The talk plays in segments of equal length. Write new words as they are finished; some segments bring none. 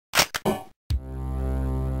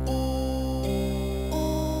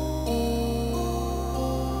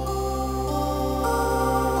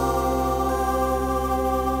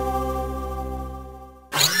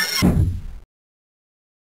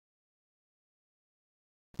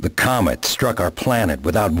The comet struck our planet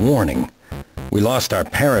without warning. We lost our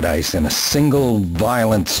paradise in a single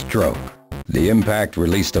violent stroke. The impact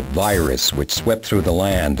released a virus which swept through the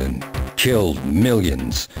land and killed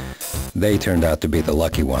millions. They turned out to be the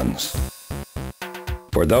lucky ones.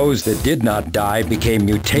 For those that did not die became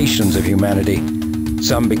mutations of humanity.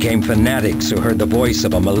 Some became fanatics who heard the voice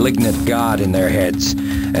of a malignant god in their heads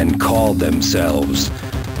and called themselves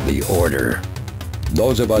the Order.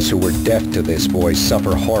 Those of us who were deaf to this voice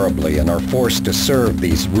suffer horribly and are forced to serve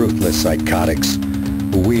these ruthless psychotics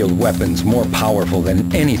who wield weapons more powerful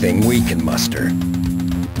than anything we can muster.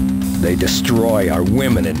 They destroy our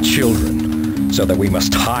women and children so that we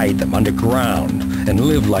must hide them underground and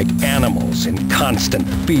live like animals in constant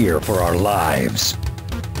fear for our lives.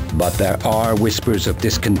 But there are whispers of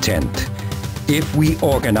discontent. If we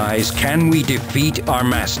organize, can we defeat our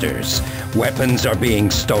masters? Weapons are being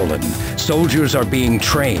stolen. Soldiers are being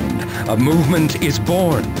trained. A movement is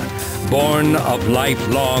born. Born of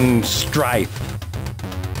lifelong strife.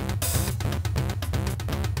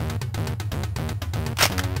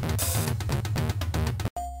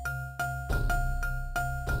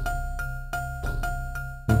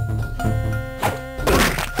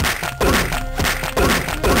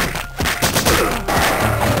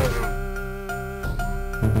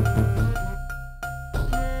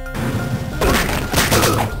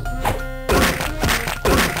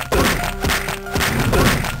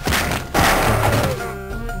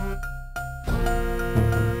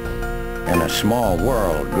 In a small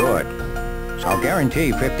world, good. So I'll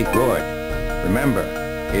guarantee 50 good. Remember,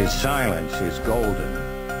 his silence is golden.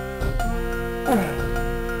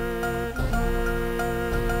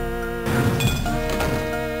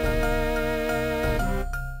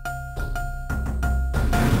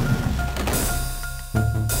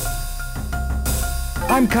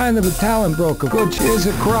 I'm kind of a talent broker, which is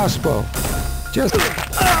a crossbow. Just...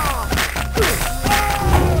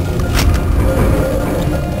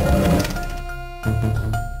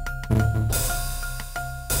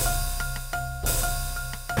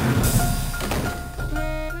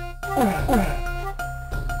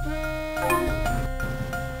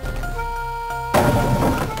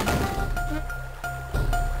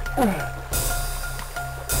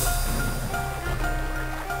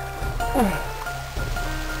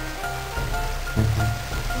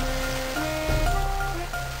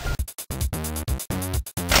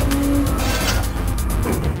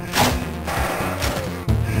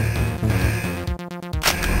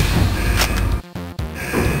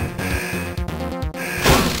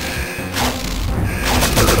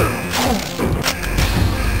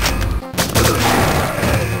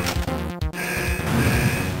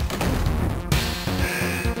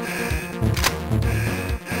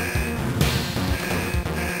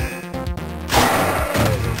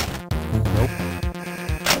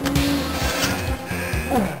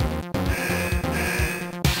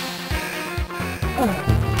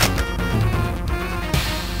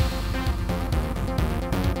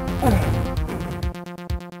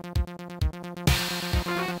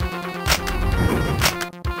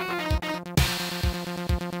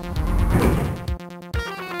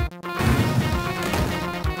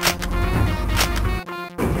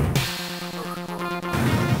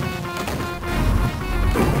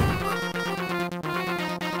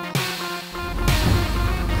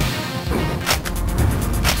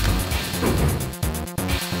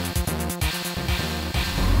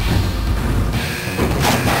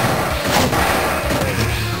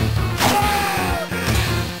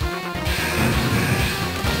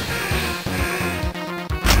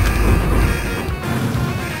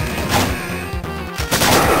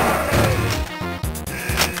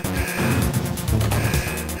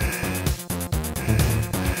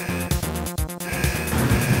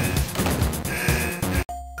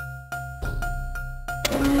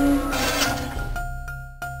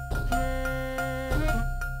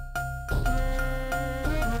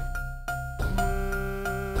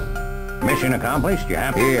 Mission accomplished? You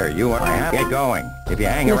have here. You are. I have to get going. If you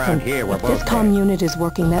hang around here, we're both If this comm unit is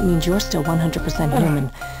working, that means you're still 100% human.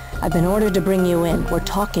 I've been ordered to bring you in. We're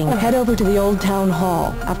talking. Head over to the old town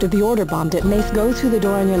hall. After the order bombed it, Mace, go through the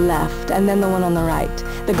door on your left, and then the one on the right.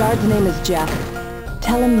 The guard's name is Jeff.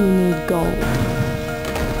 Tell him you need gold.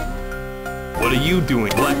 What are you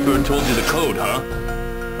doing? Blackbird told you the code, huh?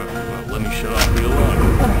 Well, let me shut off the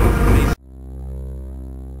alarm.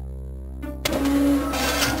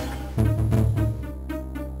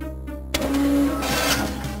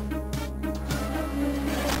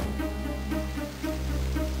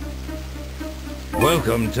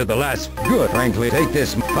 Welcome to the last good. Frankly, take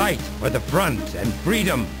this fight for the front and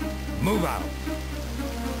freedom. Move out.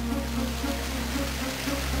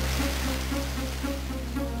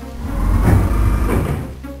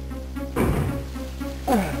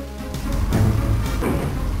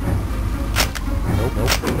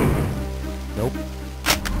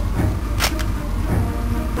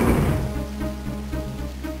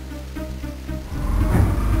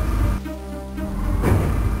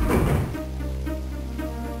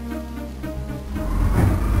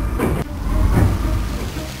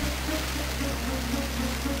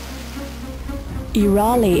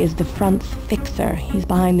 Irali is the front's fixer. He's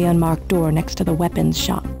behind the unmarked door next to the weapons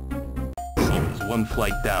shop. There's one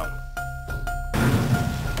flight down.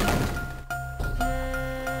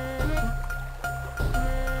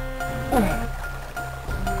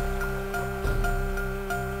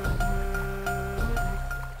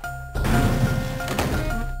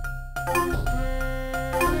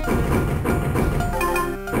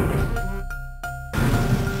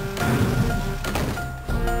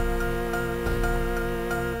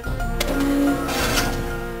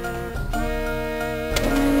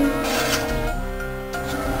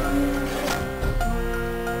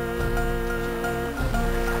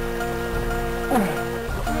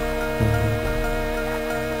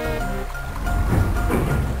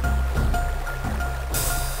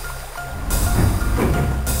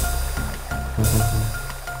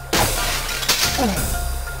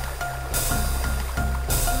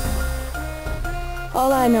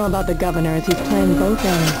 All I know about the governor is he's playing both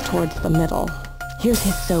ends towards the middle. Here's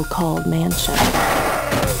his so-called mansion.